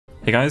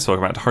Hey guys,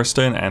 welcome back to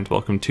Hearthstone and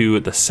welcome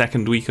to the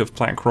second week of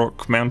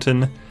Blackrock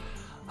Mountain.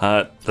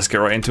 Let's get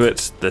right into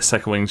it. The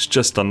second wing's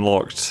just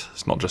unlocked.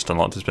 It's not just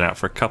unlocked, it's been out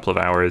for a couple of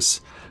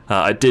hours.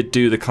 I did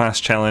do the class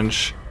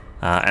challenge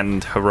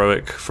and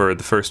heroic for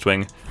the first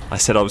wing. I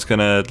said I was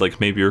gonna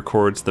maybe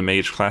record the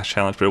mage class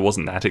challenge, but it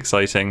wasn't that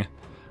exciting.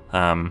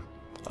 I'm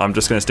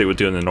just gonna stick with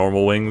doing the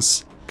normal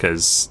wings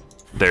because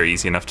they're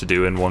easy enough to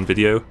do in one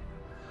video.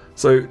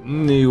 So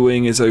new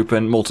wing is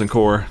open, Molten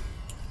core.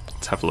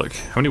 Let's have a look.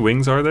 How many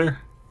wings are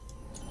there?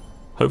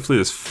 Hopefully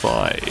there's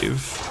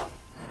 5.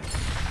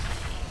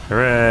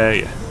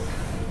 Hooray!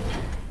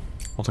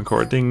 Molten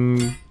core,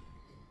 ding.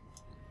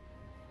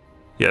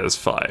 Yeah, there's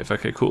 5.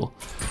 Okay, cool.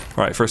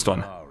 Alright, first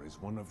one.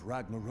 Is one of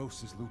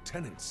Ragnaros's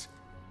lieutenants.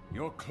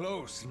 You're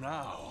close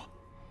now.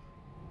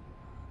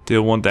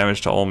 Deal 1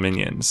 damage to all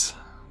minions.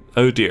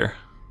 Oh dear.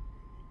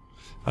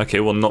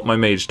 Okay, well not my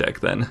mage deck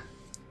then.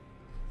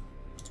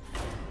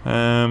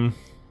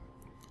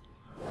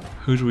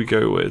 Who do we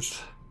go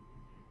with?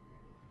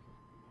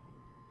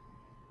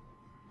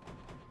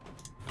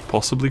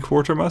 Possibly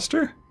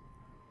Quartermaster?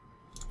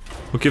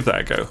 We'll give that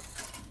a go.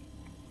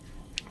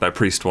 That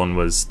priest one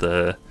was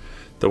the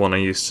one I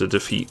used to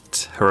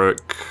defeat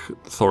Heroic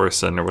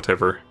Thorison or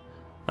whatever.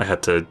 I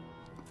had to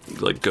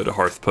go to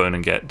Hearthstone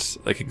and get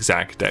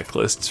exact deck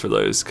lists for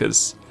those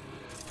because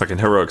fucking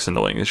Heroic's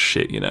annoying as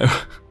shit, you know.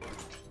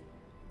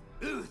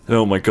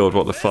 Oh my god,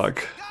 what the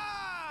fuck?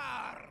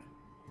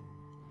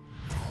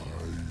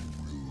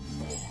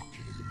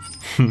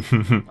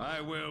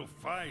 I will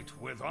fight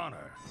with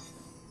honor.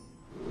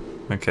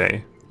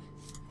 Okay.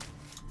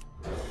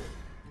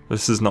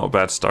 This is not a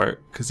bad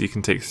start, because you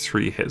can take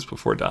 3 hits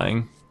before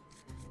dying.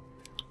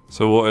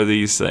 So what are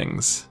these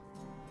things?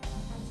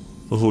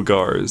 Little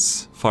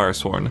Gars.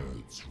 Firesworn.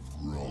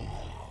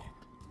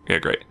 Yeah,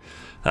 great.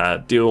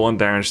 Deal 1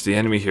 damage to the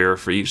enemy hero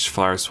for each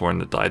Firesworn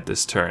that died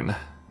this turn.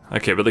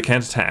 Okay, but they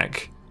can't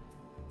attack.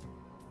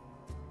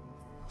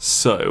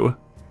 So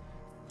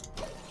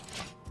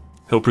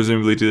he'll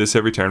presumably do this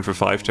every turn for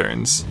 5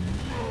 turns.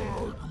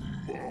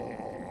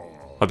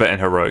 I bet in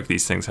Heroic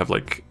these things have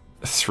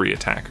 3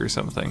 attack or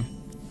something.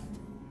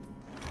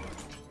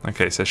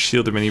 Okay, so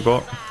shield a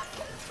mini-bot.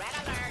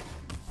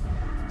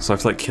 So I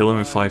have to kill him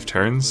in 5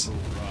 turns?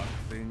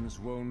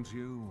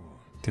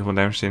 Deal 1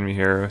 damage to the enemy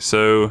hero.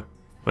 So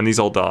when these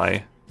all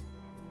die...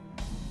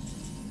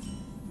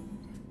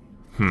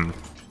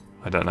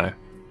 I don't know.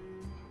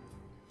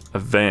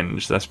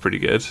 Avenge, that's pretty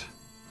good.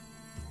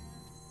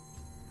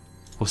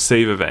 We'll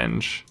save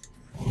Avenge.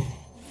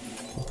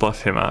 We'll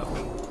buff him up.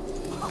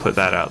 Put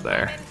that out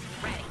there.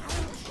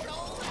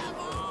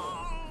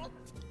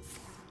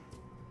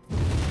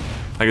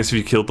 I guess if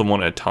you killed them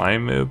one at a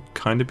time, it would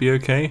kind of be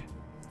okay.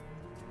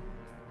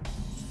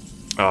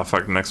 Oh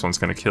fuck, the next one's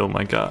gonna kill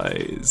my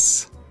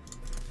guys.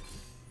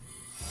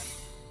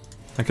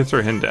 I could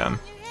throw him down.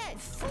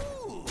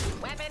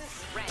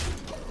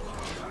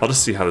 I'll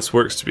just see how this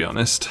works, to be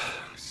honest.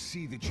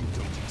 See that you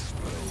don't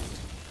explode.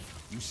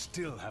 You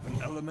still have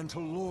an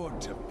elemental lord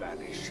to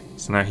banish.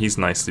 So now he's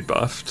nicely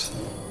buffed.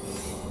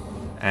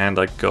 And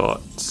I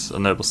got a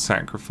noble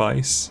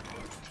sacrifice.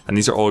 And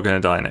these are all going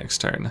to die next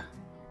turn.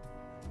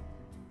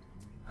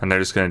 And they're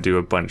just going to do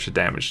a bunch of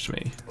damage to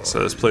me.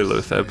 So let's play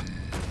Lotheb.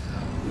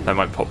 I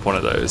might pop one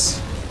of those.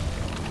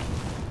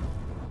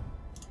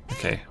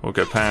 Okay, we'll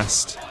go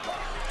past.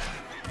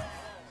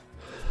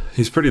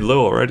 He's pretty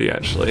low already,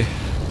 actually.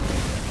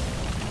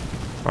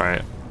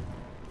 Alright.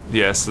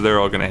 Yeah, so they're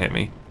all going to hit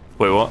me.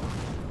 Wait, what?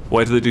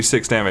 Why do they do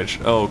 6 damage?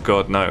 Oh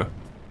god, no.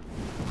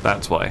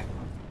 That's why.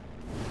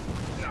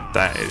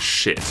 That is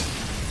shit.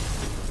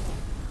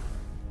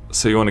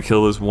 So you want to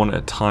kill those one at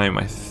a time,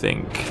 I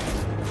think.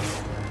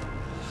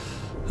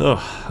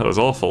 Oh, that was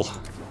awful.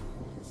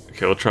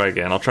 Okay, we'll try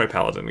again. I'll try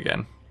Paladin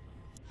again.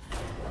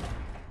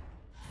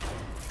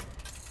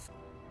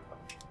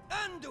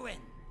 Anduin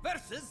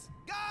versus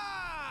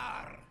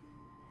Gar.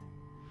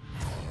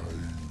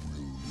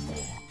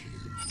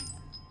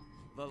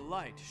 The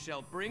light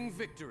shall bring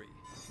victory.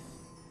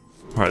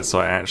 Alright, so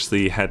I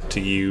actually had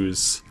to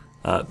use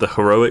the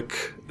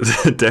heroic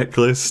deck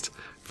list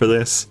for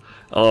this.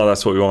 Oh,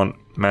 that's what we want.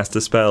 Mass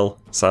Dispel.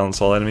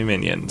 Silence all enemy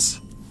minions.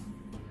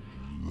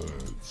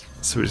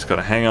 So we just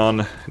gotta hang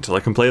on until I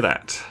can play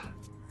that.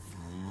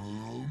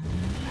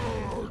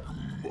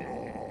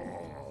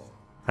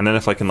 And then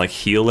if I can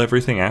heal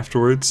everything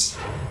afterwards,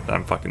 then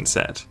I'm fucking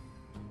set.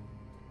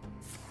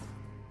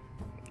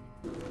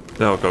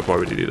 Oh god, why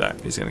would he do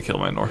that? He's gonna kill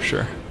my North,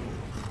 sure.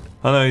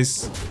 Oh no,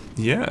 he's...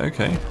 yeah,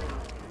 okay.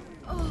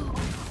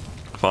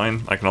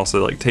 Fine. I can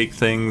also take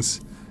things.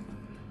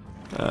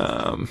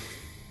 I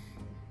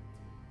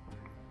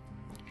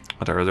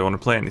don't really want to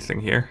play anything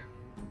here.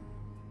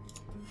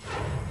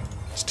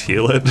 Just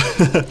heal it.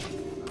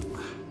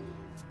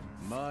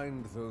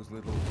 Mind those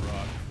little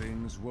rock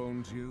things,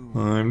 won't you?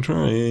 I'm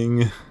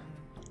trying.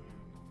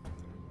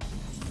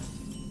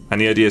 And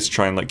the idea is to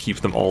try and keep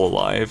them all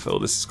alive. Oh,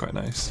 this is quite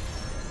nice.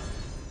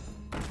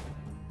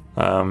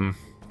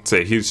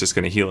 So he's just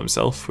going to heal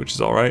himself, which is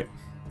alright.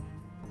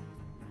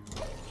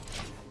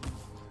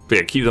 But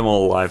yeah, keep them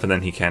all alive, and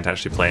then he can't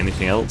actually play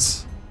anything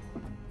else.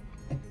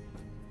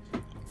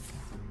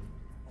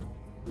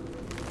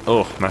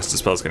 Oh, Master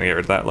Spell's gonna get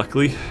rid of that,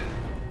 luckily.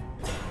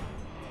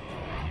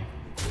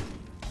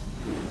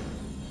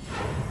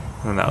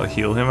 And that'll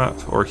heal him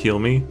up, or heal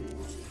me.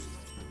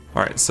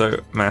 Alright,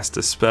 so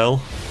Master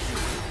Spell.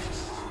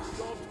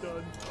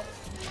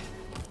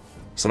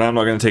 So now I'm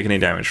not going to take any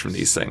damage from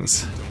these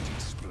things. Don't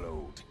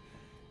explode.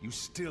 You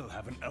still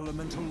have an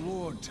elemental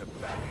lord to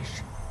banish.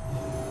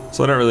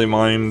 So I don't really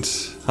mind.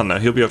 I don't know,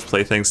 he'll be able to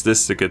play things.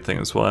 This is a good thing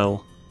as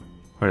well.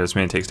 Whereas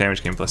man takes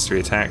damage, gain +3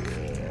 attack.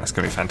 That's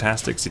going to be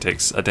fantastic, because he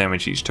takes a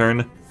damage each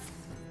turn.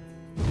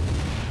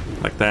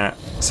 Like that.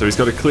 So he's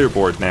got a clear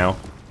board now.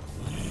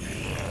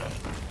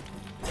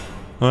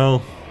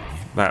 Well,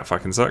 that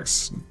fucking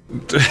sucks.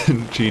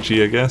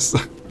 GG, I guess.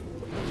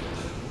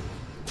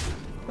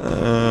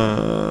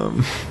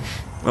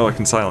 Oh, I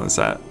can silence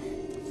that.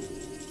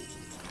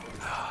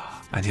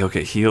 And he'll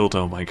get healed,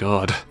 oh my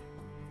god.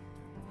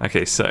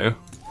 Okay, so,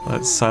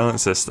 let's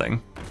silence this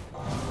thing.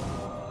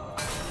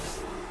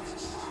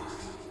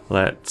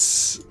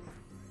 Let's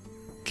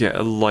get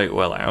a light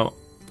well out.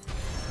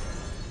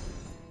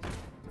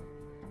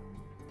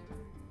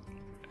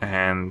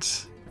 And...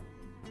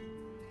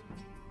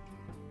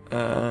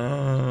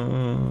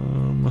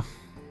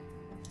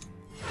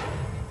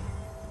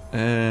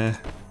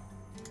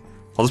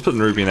 I'll just put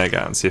the ruby egg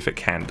out and see if it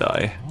can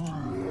die.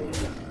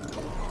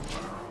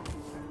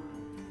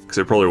 Because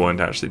it probably won't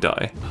actually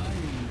die.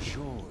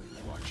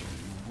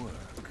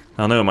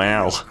 Oh no, my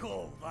owl.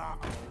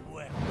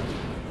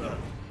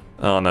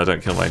 Oh no,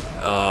 don't kill my...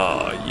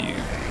 Oh, you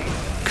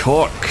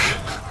cock!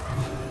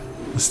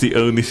 That's the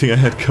only thing I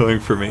had going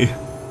for me.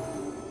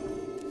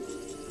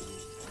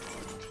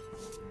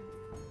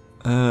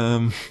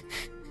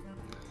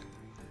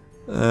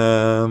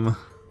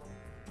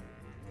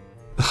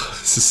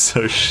 This is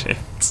so shit.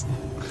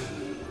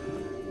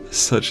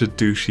 Such a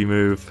douchey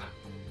move.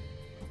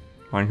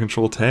 Mind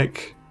control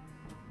tech?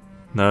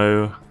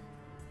 No.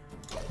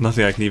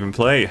 Nothing I can even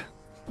play.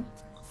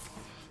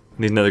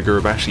 Need another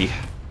Gurubashi.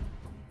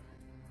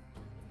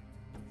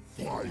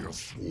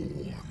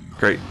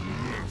 Great.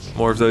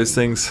 More of those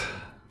things.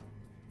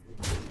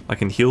 I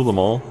can heal them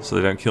all, so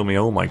they don't kill me.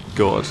 Oh my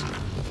god.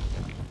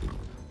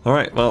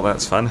 Alright, well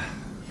that's fun.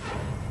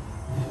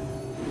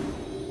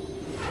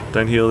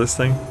 Don't heal this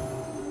thing.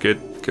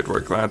 Good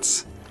work,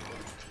 lads.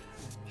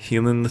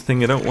 Healing the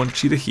thing I don't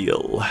want you to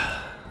heal.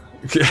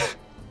 Okay.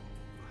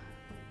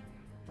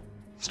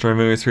 Story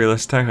moving 3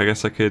 less attack, I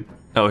guess I could...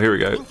 Oh, here we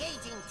go.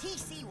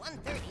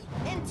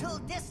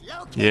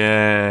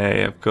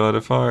 Yay, I've got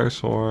a fire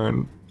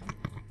sworn.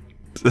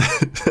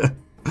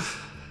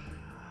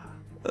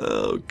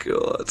 Oh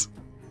god.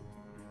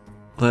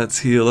 Let's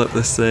heal up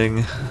this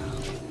thing.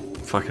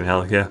 Fucking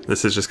hell, yeah.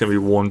 This is just gonna be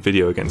one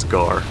video against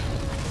Gar.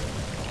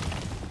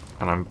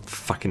 And I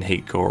fucking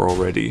hate Gar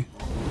already.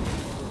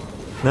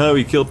 No,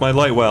 he killed my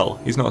light well.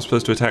 He's not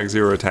supposed to attack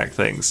 0 attack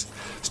things.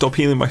 Stop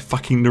healing my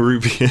fucking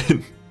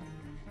Nerubian.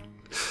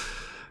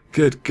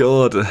 Good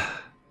god.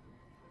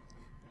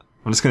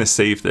 I'm just gonna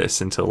save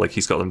this until like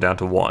he's got them down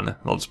to 1. And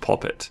I'll just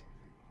pop it.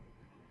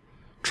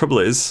 Trouble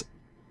is,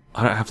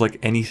 I don't have like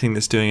anything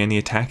that's doing any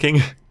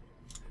attacking.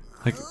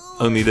 Like,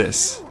 only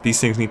this.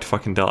 These things need to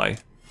fucking die.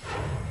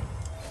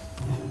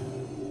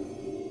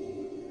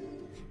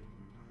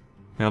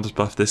 Maybe I'll just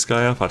buff this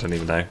guy up? I don't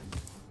even know.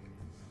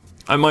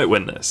 I might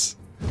win this.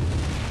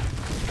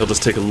 It'll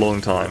just take a long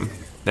time.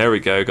 There we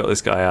go, got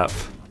this guy up.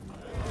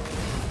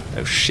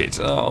 Oh shit,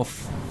 oh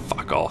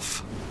fuck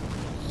off.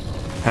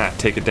 Ha,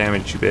 take a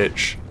damage, you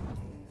bitch.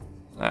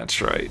 That's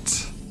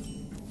right.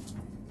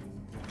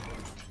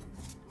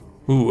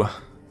 Ooh.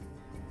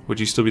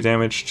 Would you still be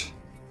damaged?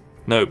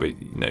 No, but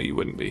no, you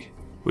wouldn't be.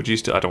 Would you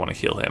still? I don't want to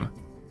heal him.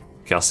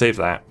 Okay, I'll save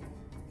that.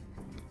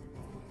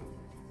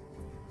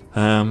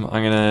 I'm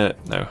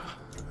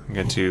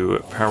going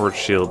to powered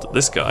shield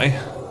this guy.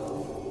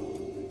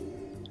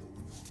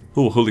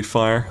 Ooh, holy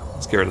fire.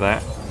 Let's get rid of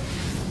that.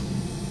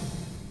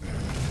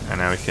 And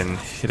now we can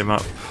hit him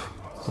up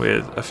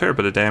with a fair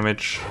bit of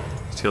damage.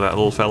 Let's heal that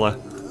little fella.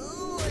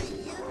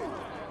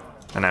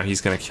 And now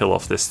he's going to kill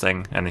off this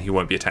thing, and then he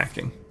won't be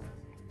attacking.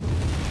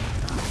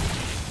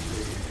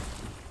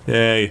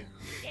 Yay.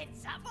 Did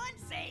someone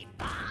say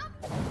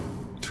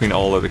bomb? Between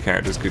all other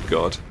characters, good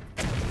god.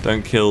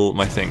 Don't kill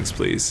my things,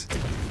 please.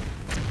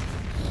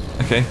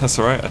 Okay, that's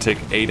alright. I take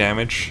A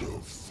damage.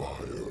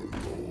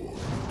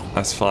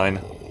 That's fine.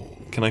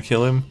 Can I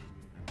kill him?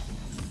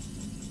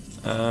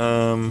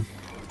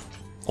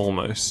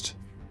 Almost.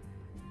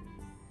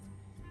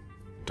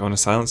 Do I want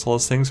to silence all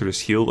those things or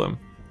just heal them?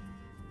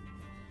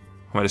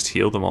 I might just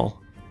heal them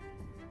all.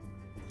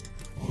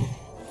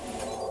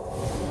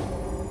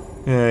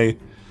 Yay.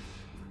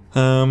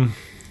 So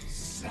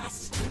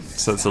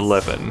it's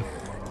 11.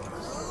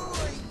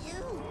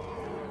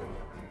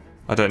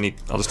 I don't need...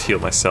 I'll just heal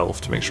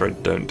myself to make sure I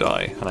don't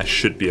die, and I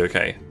should be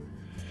okay.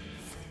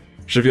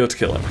 Should be able to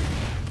kill him.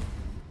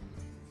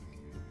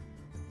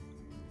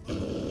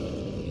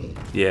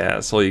 Yeah,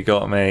 that's all you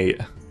got, mate.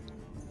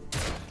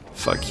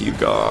 Fuck you,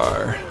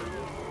 Gar.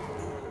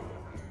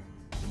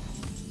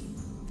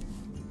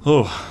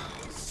 Oh,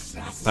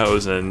 that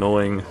was an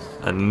annoying,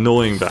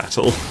 annoying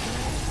battle.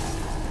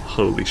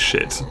 Holy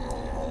shit.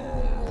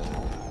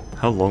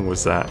 How long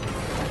was that?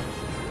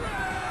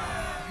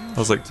 That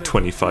was like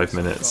 25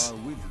 minutes.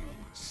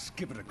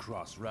 Skip it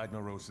across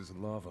Ragnaros'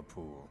 lava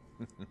pool.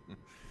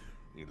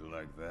 You'd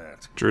like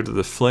that. Druid of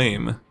the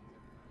Flame.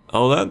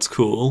 Oh, that's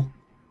cool.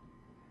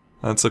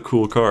 That's a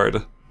cool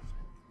card.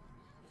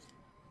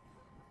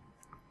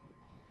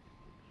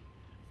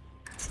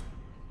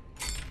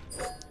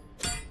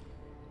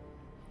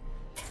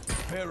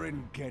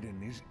 Baron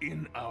Geddon is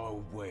in our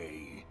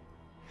way.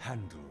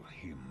 Handle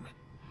him.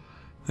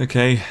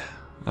 Okay.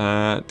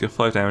 Deal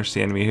 5 damage to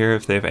the enemy here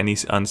if they have any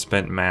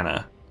unspent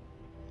mana.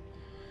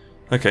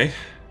 Okay.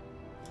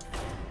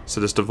 So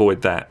just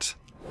avoid that.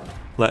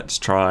 Let's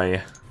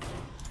try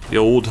the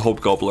old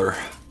Hobgobbler.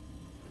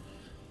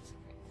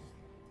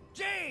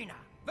 Jaina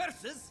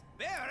versus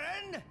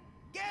Baron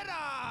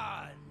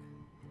Geddon.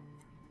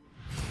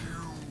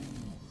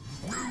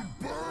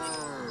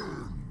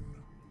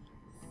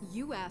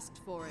 You asked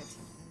for it.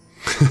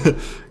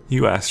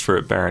 You asked for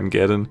it, Baron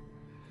Geddon.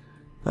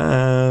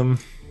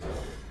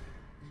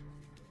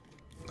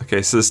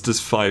 Okay, so this does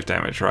 5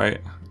 damage,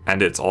 right?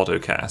 And it's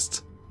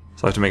auto-cast.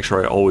 So I have to make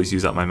sure I always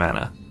use up my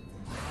mana.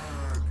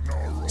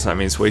 So that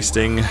means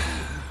wasting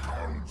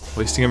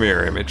a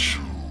mirror image.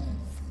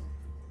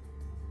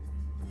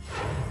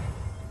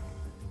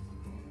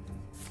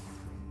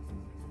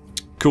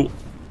 Cool.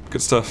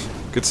 Good stuff.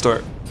 Good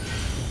start.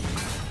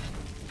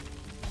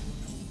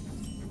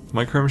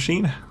 Micro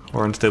Machine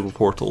or Unstable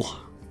Portal?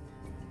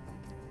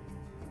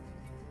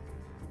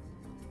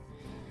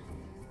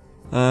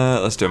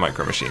 Let's do a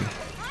Micro Machine.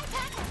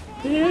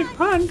 Big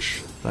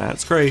punch!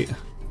 That's great.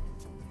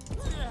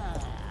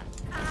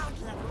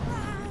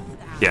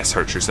 Yes,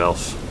 hurt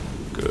yourself.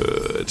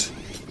 Good.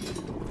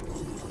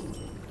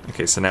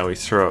 Okay, so now we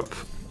throw up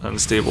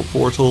Unstable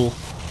Portal.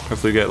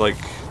 Hopefully we get like...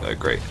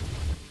 great.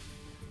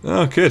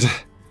 Oh, good.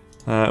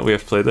 We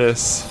have to play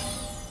this.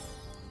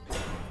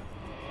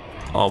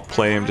 I'll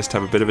play him, just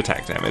have a bit of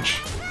attack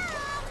damage.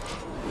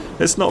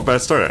 It's not a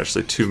bad start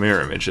actually, 2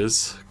 mirror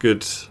images.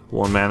 Good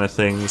 1 mana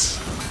things.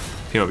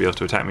 He won't be able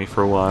to attack me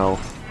for a while.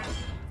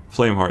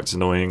 Flameheart's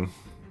annoying.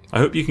 I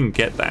hope you can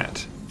get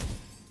that.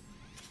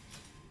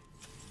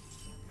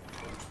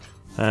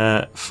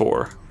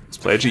 4. Let's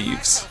play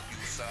Jeeves.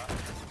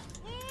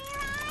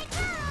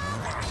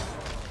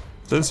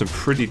 Done some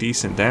pretty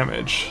decent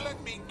damage.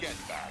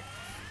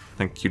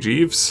 Thank you,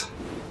 Jeeves.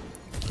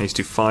 Needs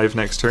to do 5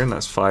 next turn,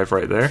 that's 5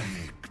 right there.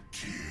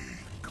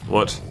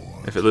 What?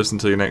 If it lives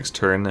until your next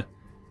turn...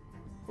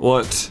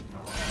 What?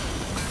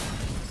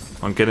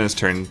 On Geddon's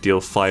turn,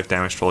 deal 5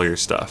 damage to all your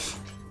stuff.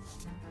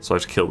 So I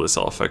have to kill this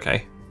off,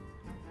 okay.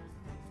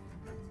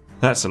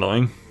 That's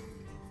annoying.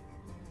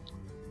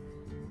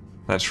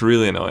 That's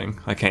really annoying.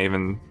 I can't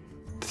even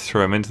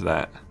throw him into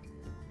that.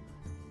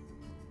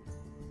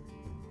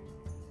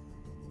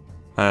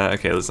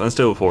 Okay, let's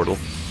Unstable Portal.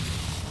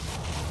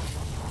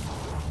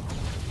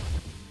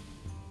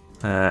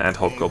 And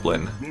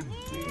Hobgoblin.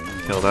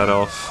 Kill that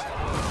off.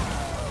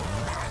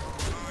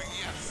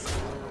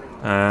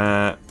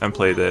 And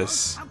play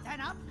this.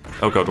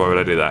 Oh god, why would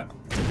I do that?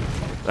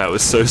 That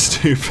was so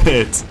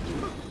stupid.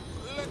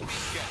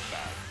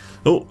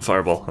 Oh,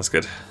 Fireball, that's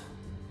good.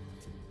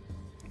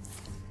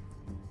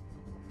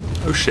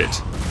 Oh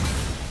shit.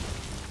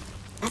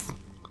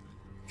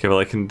 Okay, well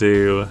I can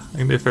do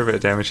a fair bit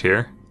of damage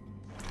here.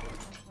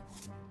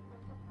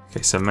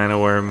 Okay, so Mana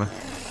Worm,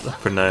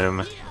 Leopard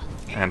Gnome,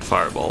 and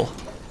Fireball.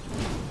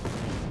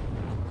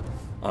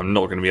 I'm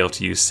not going to be able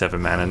to use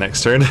 7 mana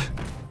next turn.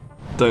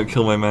 Don't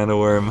kill my Mana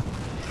Worm.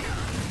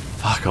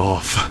 Fuck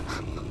off.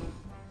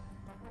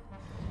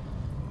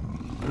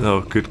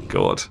 Oh, good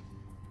god.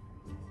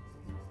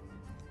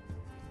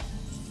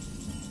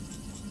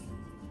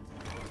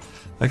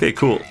 Okay,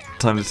 cool.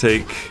 Time to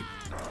take...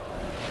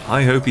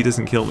 I hope he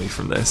doesn't kill me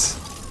from this.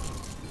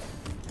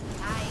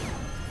 I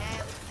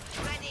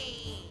am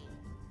ready.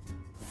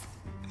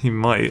 He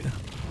might.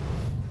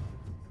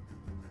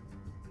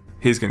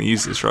 He's gonna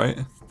use this, right?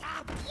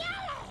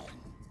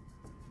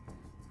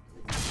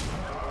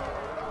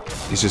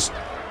 He's just...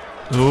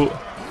 Oh.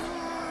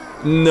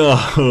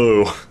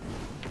 No!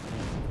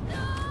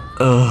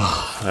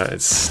 Ugh,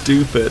 that's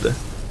stupid.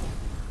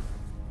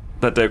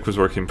 That deck was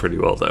working pretty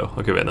well though.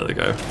 I'll give it another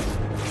go.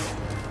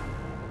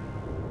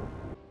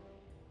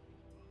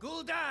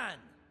 Gul'dan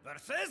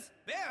versus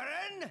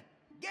Baron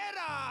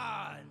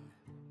Geddon.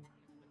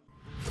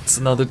 It's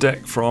another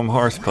deck from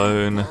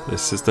Hearthstone.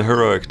 This is the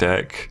heroic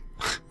deck.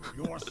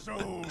 Your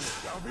soul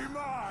shall be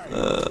mine.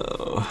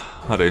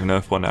 I don't even know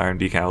if one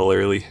R&D Cavalry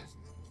early.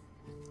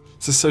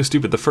 This is so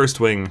stupid. The first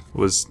wing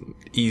was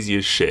easy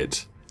as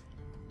shit.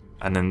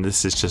 And then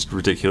this is just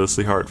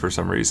ridiculously hard for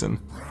some reason.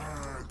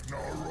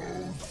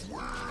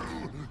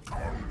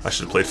 I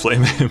should have played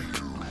Flame Imp.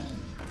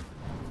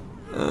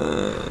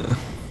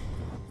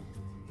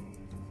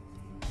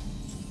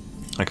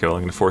 Okay, well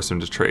I'm gonna force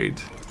him to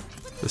trade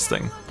this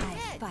thing.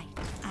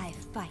 I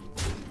fight.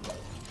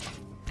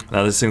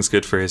 Now this thing's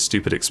good for his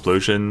stupid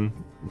explosion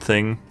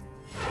thing.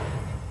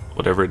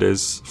 whatever it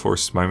is,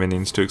 force my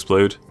minions to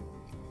explode.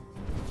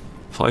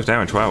 5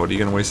 damage, wow, what are you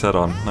gonna waste that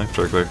on? Knife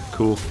juggler,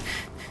 cool.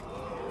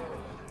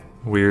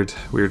 Weird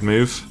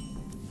move.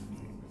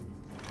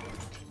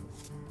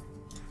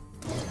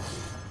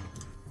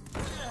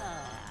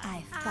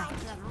 I fight.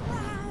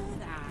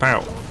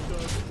 Pow.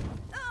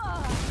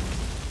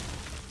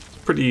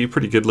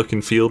 Pretty good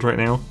looking field right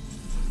now.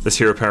 This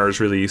hero power is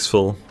really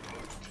useful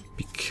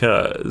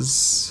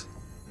because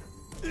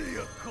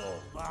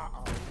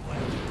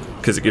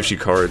it gives you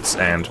cards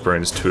and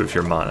burns 2 of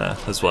your mana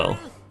as well.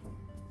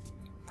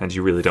 And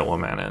you really don't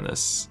want mana in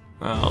this.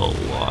 Oh,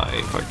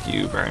 why? Fuck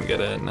you, Baron, get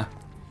in.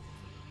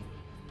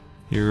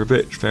 You're a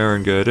bitch,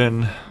 Baron, get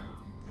in.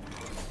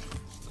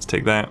 Let's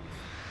take that.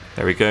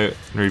 There we go.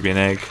 Ruby and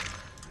Egg.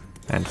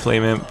 And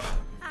Flame Imp.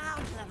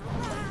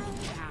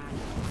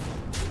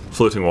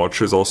 Floating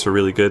Watcher is also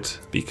really good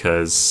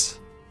because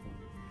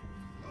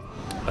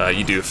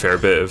you do a fair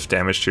bit of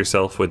damage to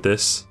yourself with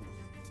this.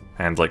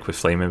 And like with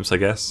Flame Imps, I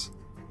guess.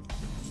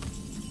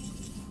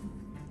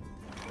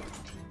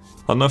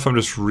 I don't know if I'm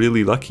just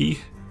really lucky.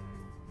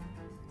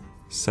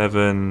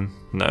 7...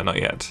 No, not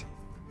yet.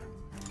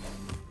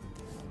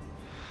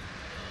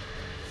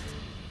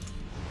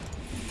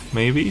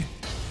 Maybe?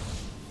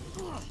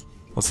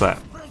 What's that?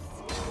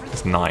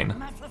 It's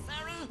 9.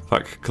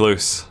 Fuck,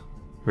 close.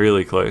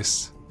 Really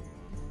close.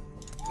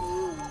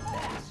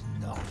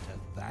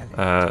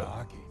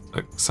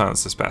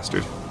 Silence this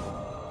bastard.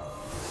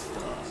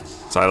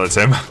 Silence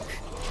him.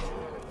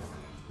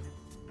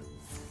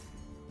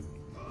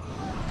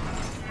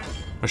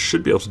 I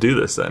should be able to do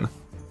this then.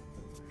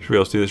 Should be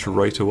able to do this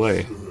right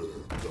away.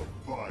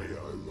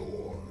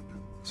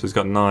 So he's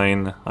got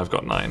 9, I've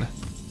got 9.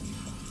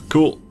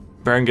 Cool.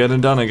 Baron getting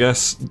done, I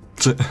guess.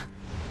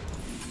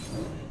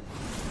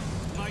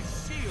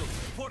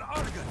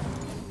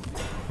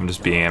 I'm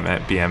just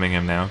BMing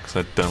him now because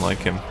I don't like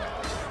him.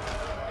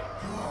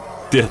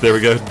 Yeah, there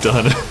we go,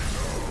 done.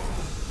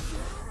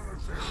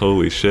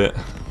 Holy shit.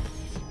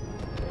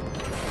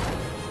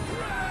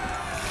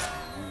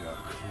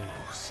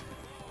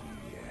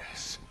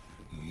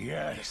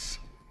 Yes.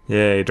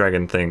 Yay,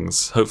 dragon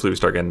things. Hopefully we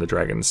start getting the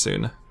dragons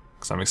soon,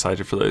 because I'm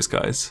excited for those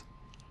guys.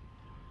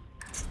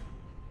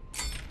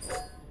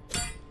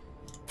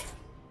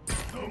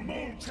 The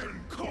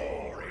molten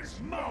core is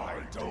my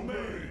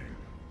domain.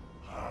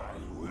 I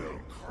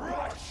will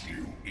crush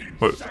you in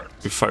What?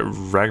 We fight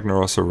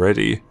Ragnaros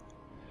already.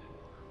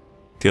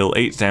 Deal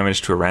 8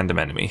 damage to a random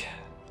enemy.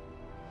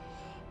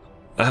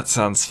 That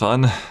sounds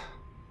fun.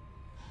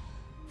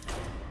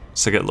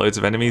 So get loads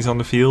of enemies on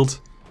the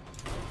field.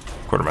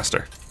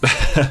 Quartermaster.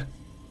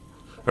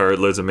 Or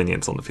loads of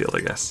minions on the field, I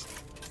guess.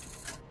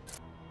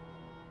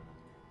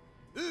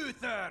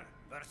 Uther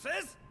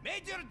versus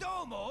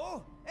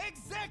Majordomo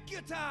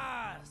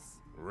Executus!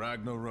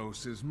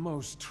 Ragnaros'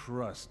 most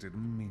trusted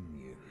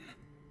minion.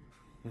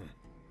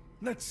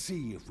 Let's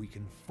see if we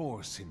can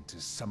force him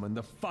to summon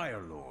the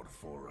Fire Lord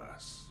for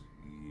us.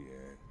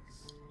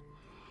 Yes.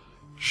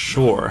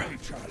 Sure.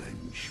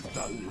 Challenge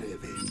the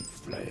living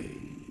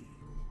flame.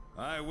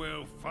 I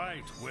will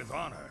fight with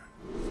honor.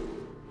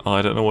 Oh,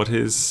 I don't know what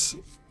his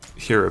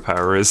hero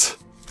power is.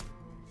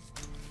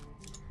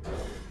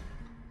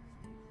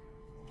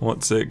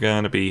 What's it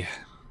gonna be?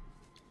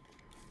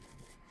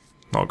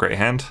 Not a great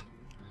hand.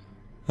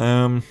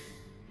 Come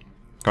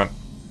on.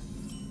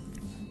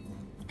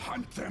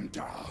 Hunt them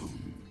down.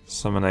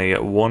 Summon a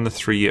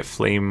 1/3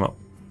 Flame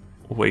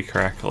Waker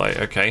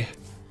Acolyte. Okay.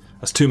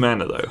 That's 2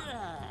 mana though.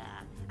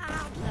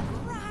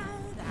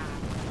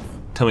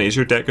 Tell me, is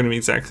your deck going to be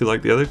exactly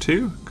like the other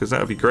two? Because that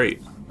would be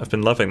great. I've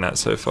been loving that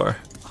so far.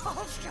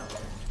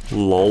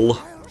 LOL.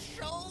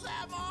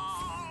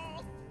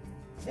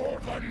 For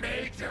the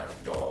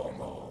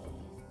Majordomo.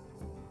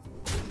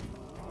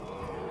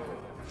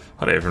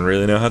 I don't even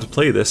really know how to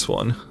play this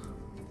one.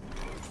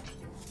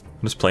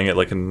 I'm just playing it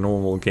like a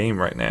normal game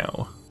right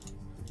now.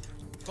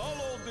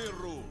 Follow the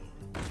rule.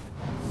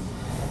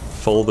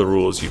 Follow the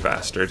rules, you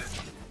bastard.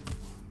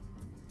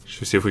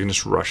 Should we see if we can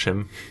just rush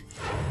him?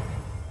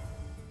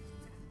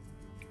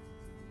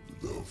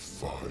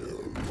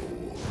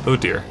 Oh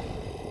dear.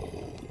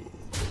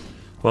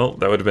 Well,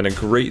 that would have been a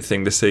great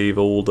thing to save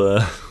old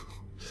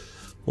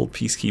old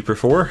Peacekeeper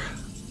for.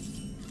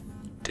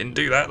 Didn't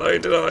do that though,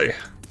 did I?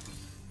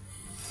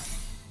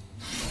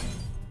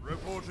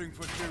 Reporting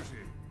for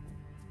duty.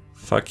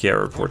 Fuck yeah,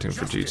 reporting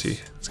for duty.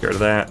 Scared of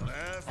that.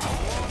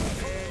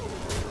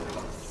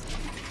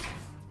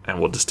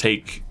 And we'll just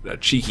take that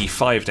cheeky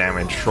 5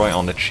 damage right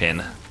on the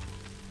chin.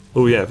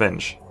 Oh yeah,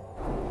 Avenge.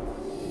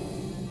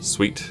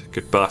 Sweet.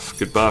 Good buff,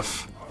 good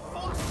buff.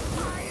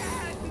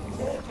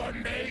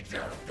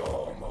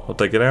 What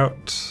did I get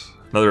out?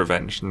 Another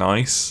Revenge.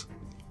 Nice.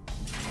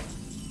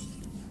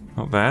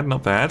 Not bad,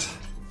 not bad.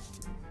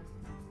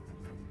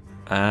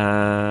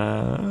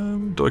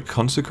 Do I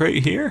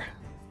consecrate here?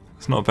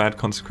 It's not a bad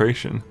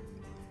consecration.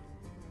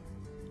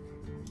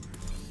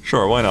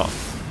 Sure, why not?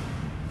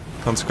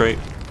 Consecrate.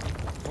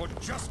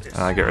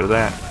 And I get rid of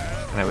that.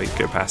 And then we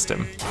go past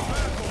him.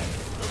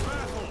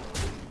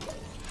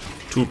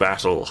 To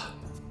battle.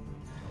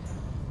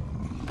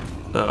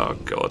 Oh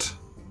god.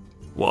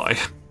 Why?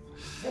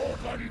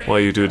 Why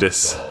you do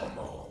this?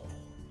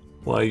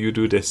 Why you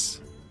do this?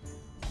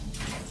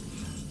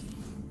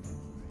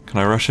 Can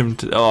I rush him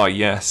to... Oh,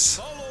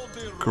 yes.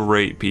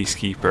 Great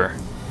Peacekeeper.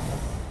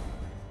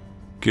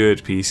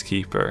 Good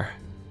Peacekeeper.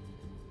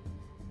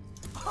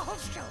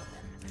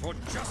 For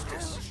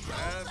justice.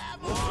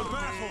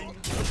 Battle.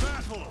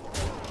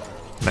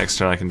 Next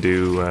turn I can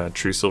do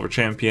True Silver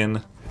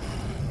Champion.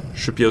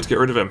 Should be able to get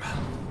rid of him.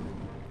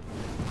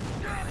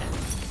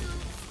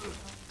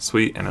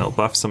 Sweet, and it'll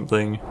buff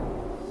something.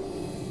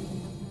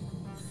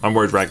 I'm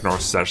worried Ragnaros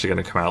is actually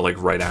going to come out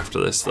like right after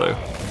this though.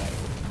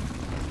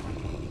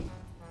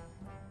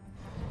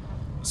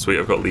 Sweet,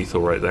 I've got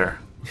lethal right there.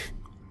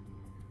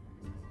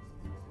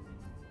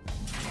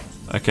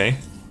 Okay.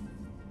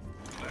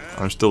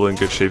 I'm still in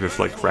good shape if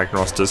like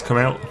Ragnaros does come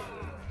out.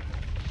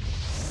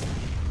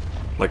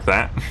 Like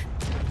that.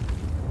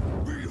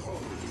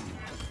 Behold,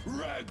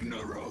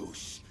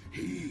 Ragnaros,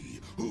 he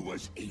who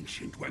was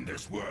ancient when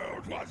this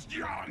world was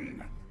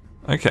young.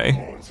 Okay.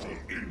 Mortal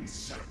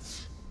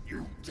insects,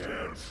 you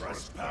dare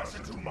trespass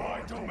into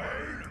my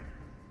domain?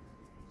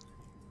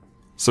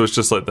 So it's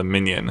just like the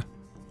minion.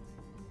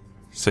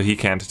 So he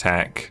can't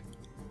attack.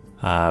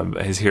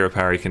 His hero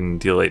power, he can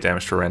deal 8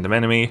 damage to a random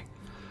enemy.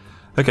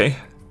 Okay.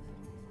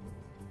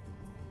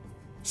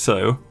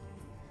 So.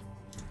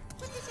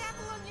 Put this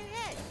apple on your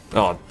head.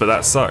 Oh, but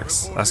that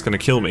sucks. That's gonna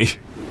kill me.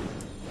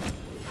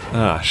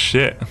 Ah,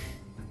 shit.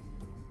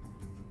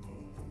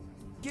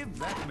 Give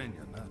that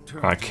minion a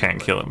turn. I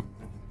can't kill him.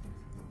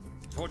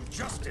 For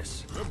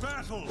justice. The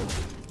battle.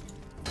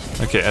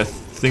 Okay, I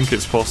think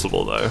it's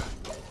possible though.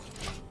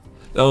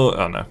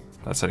 Oh no.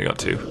 That's only got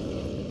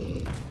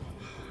 2.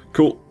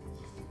 Cool.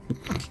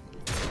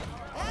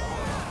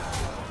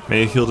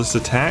 May he'll just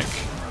attack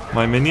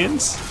my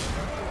minions?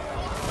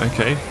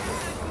 Okay.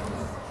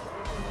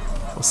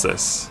 What's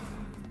this?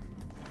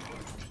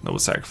 Noble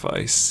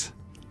sacrifice.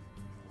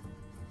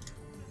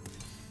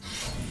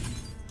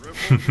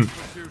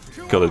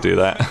 Gotta do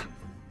that.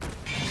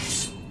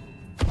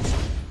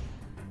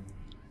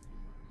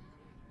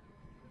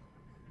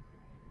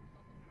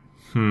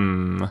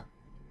 Do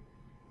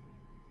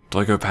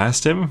I go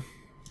past him?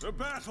 The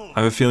battle.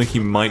 I have a feeling he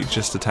might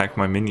just attack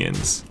my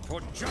minions. For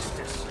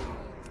justice.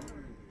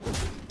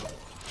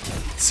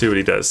 Let's see what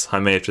he does. I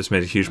may have just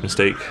made a huge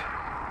mistake.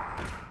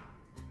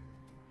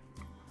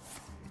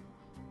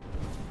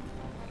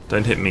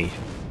 Don't hit me.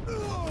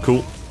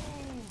 Cool.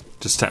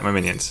 Just attack my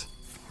minions.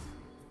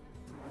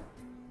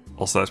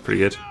 Also, that's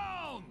pretty good.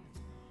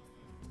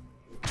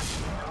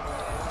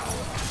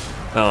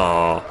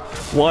 Oh,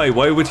 why?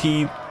 Why would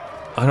he?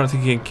 I don't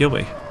think he can kill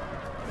me.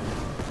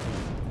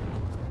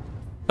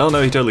 Oh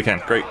no, he totally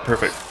can. Great,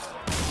 perfect.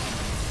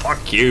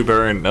 Fuck you,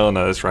 burn. Oh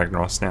no, it's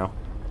Ragnaros now.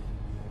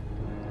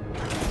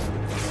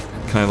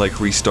 Can I like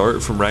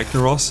restart from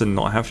Ragnaros and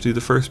not have to do the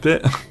first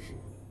bit?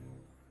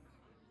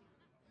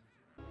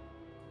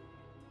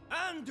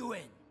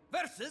 Anduin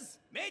versus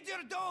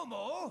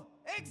Majordomo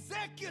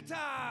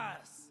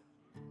Executas.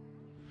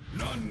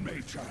 None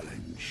may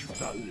challenge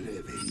the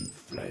living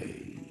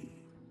flame.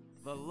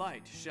 The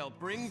light shall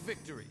bring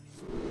victory.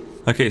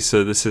 Okay,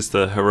 so this is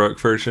the heroic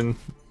version.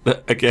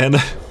 Again.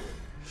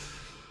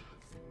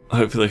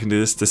 Hopefully I can do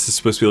this. This is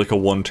supposed to be like a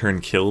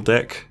one-turn kill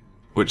deck,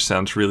 which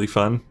sounds really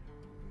fun.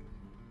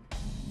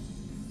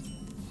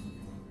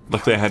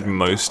 Luckily I had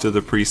most of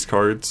the priest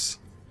cards.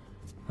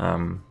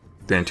 The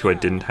only 2 I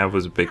didn't have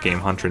was a big game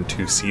hunter and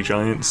 2 sea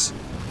giants.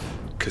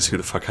 Because who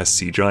the fuck has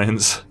sea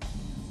giants?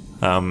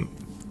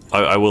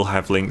 I will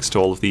have links to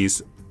all of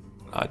these.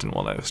 I didn't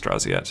want to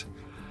Strauss yet.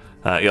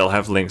 Yeah, I'll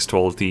have links to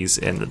all of these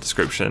in the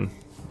description.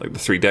 Like the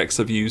 3 decks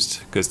I've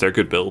used, because they're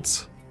good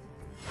builds.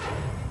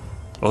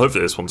 Well,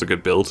 hopefully this one's a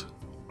good build.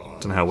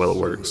 Don't know how well it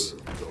works.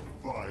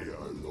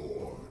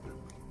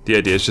 The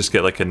idea is just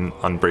get like an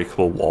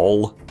unbreakable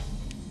wall.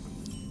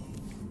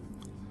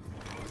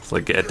 It's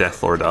like get a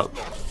Death Lord up.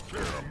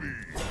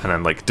 And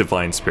then like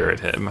Divine Spirit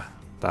him.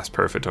 That's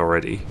perfect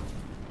already.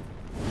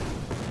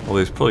 Well,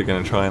 he's probably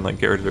going to try and like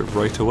get rid of it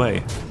right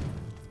away.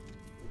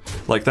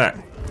 Like that.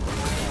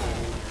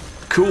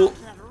 Cool.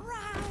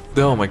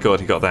 Oh my god,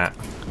 he got that.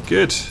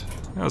 Good.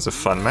 That was a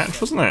fun match,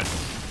 wasn't it?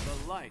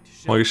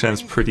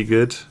 Mogishan's pretty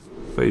good,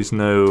 but he's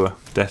no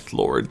Death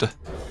Lord.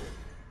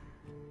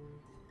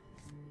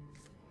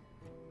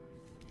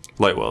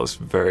 Lightwell's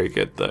very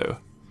good though.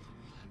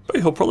 But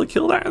he'll probably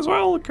kill that as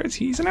well, because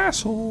he's an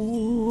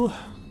asshole.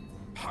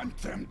 Hunt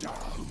them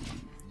down.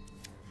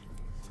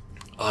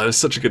 Oh, it was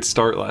such a good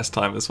start last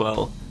time as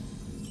well.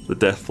 The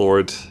Death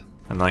Lord,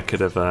 and I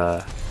could have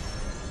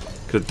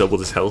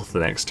doubled his health the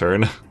next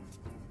turn.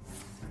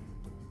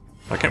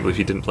 I can't believe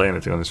he didn't play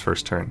anything on his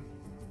first turn.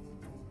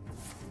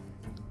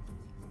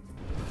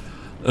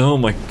 Oh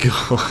my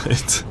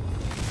god.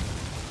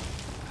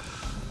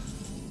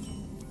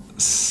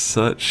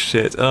 Such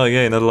shit. Oh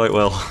yeah, another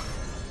Lightwell.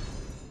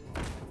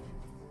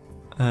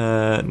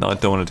 No, I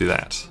don't want to do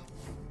that.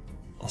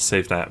 I'll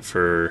save that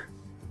for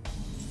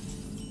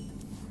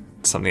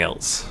something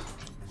else.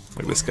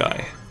 Like this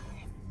guy.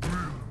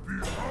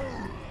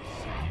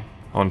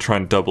 I want to try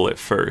and double it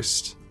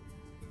first.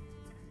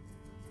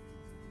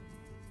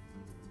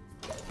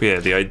 But yeah,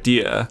 the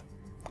idea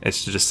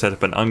is to just set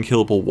up an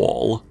unkillable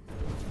wall.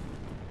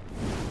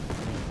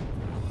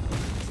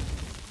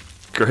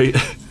 Great.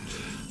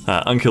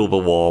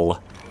 Unkillable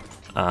wall.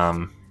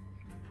 And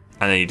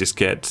then you just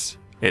get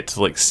it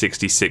to like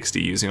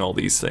 60-60 using all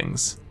these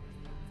things.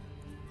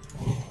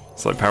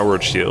 So like Power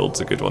Word Shield's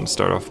a good one to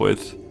start off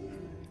with.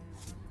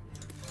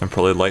 And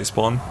probably Light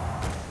Spawn.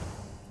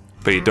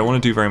 But you don't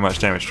want to do very much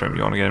damage to him.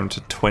 You want to get him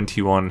to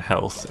 21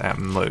 health at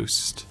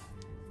most.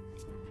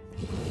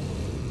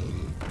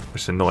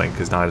 Which is annoying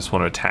because now I just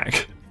want to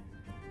attack.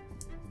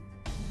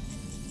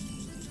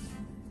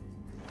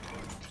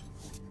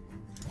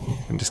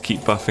 And just keep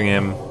buffing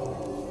him.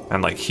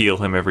 And like heal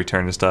him every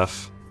turn and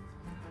stuff.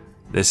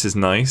 This is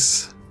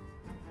nice.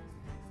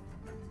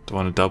 Do I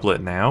want to double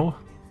it now?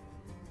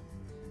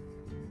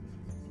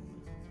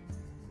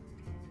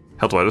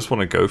 Hell, do I just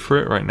want to go for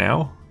it right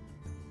now?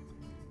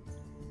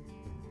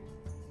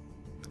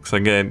 Because I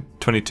get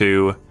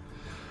 22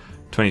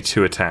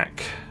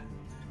 attack.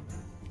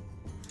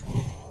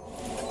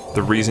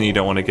 The reason you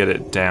don't want to get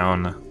it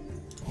down,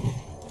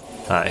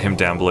 him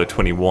down below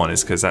 21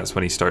 is because that's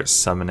when he starts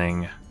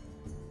summoning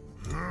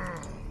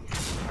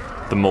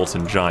the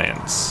Molten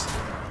Giants.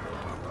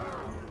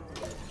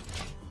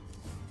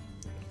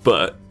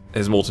 But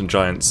his Molten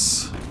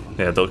Giants,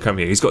 yeah, they'll come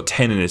here. He's got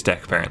 10 in his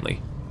deck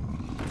apparently.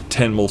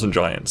 10 Molten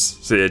Giants.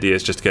 So the idea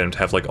is just to get him to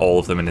have like all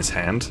of them in his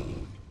hand.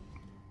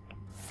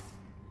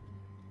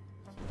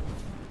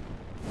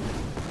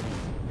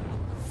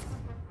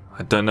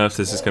 I don't know if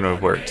this is going to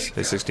have worked.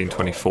 It's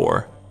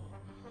 1624.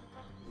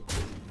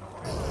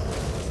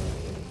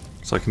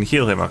 So I can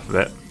heal him up a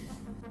bit.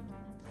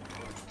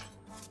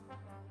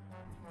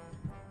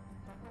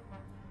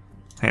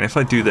 And if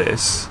I do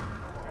this,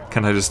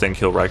 can I just then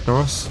kill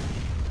Ragnaros?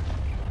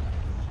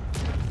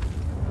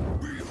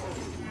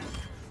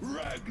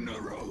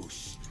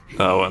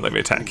 Oh, won't let me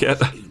attack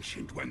yet.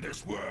 Ancient when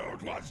this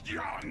world was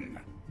young.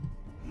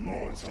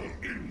 Mortal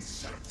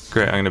insects.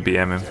 Great, I'm gonna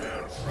BM him.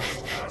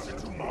 Pass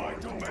into my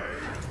domain.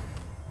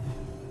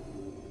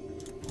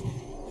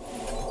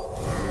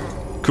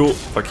 Cool,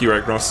 fuck you,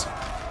 Ragnaros.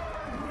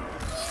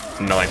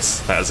 Nice,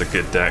 that is a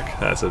good deck.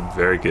 That's a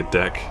very good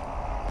deck.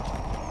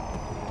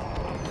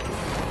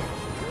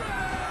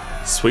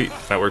 Sweet,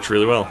 that works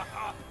really well.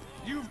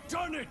 You've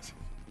done it!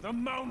 The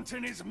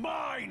mountain is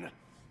mine!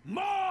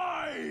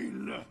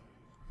 Mine!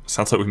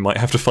 Sounds like we might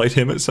have to fight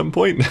him at some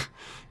point.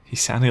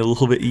 He's sounding a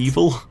little bit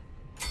evil.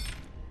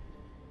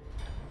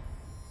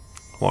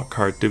 What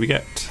card do we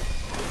get?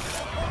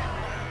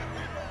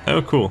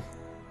 Oh, cool.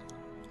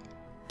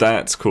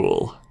 That's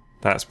cool.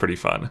 That's pretty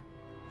fun.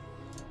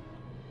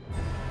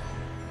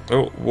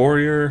 Oh,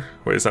 warrior.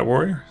 Wait, is that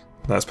warrior?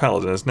 That's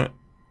paladin, isn't it?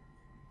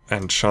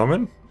 And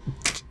shaman?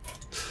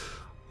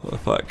 What the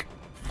fuck?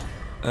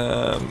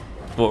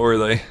 What were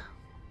they?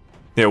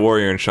 Yeah,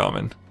 warrior and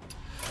shaman.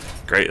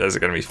 Great, those are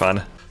gonna be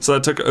fun. So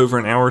that took over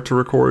an hour to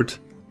record.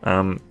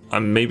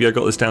 Maybe I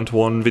got this down to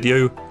one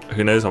video.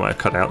 Who knows, I might have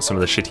cut out some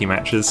of the shitty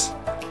matches.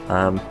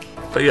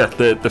 But yeah,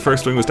 the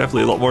first wing was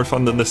definitely a lot more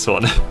fun than this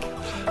one.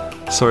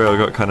 Sorry I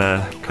got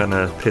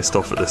kinda pissed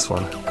off at this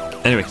one.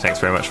 Anyway, thanks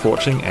very much for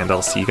watching, and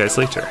I'll see you guys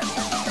later.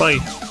 Bye!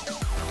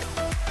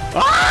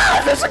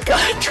 Ah! There's a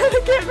guy trying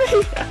to get me!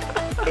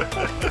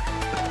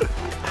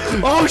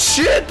 Oh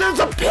shit! There's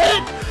a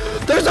pit!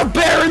 There's a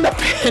bear in the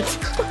pit!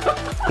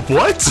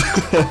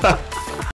 What?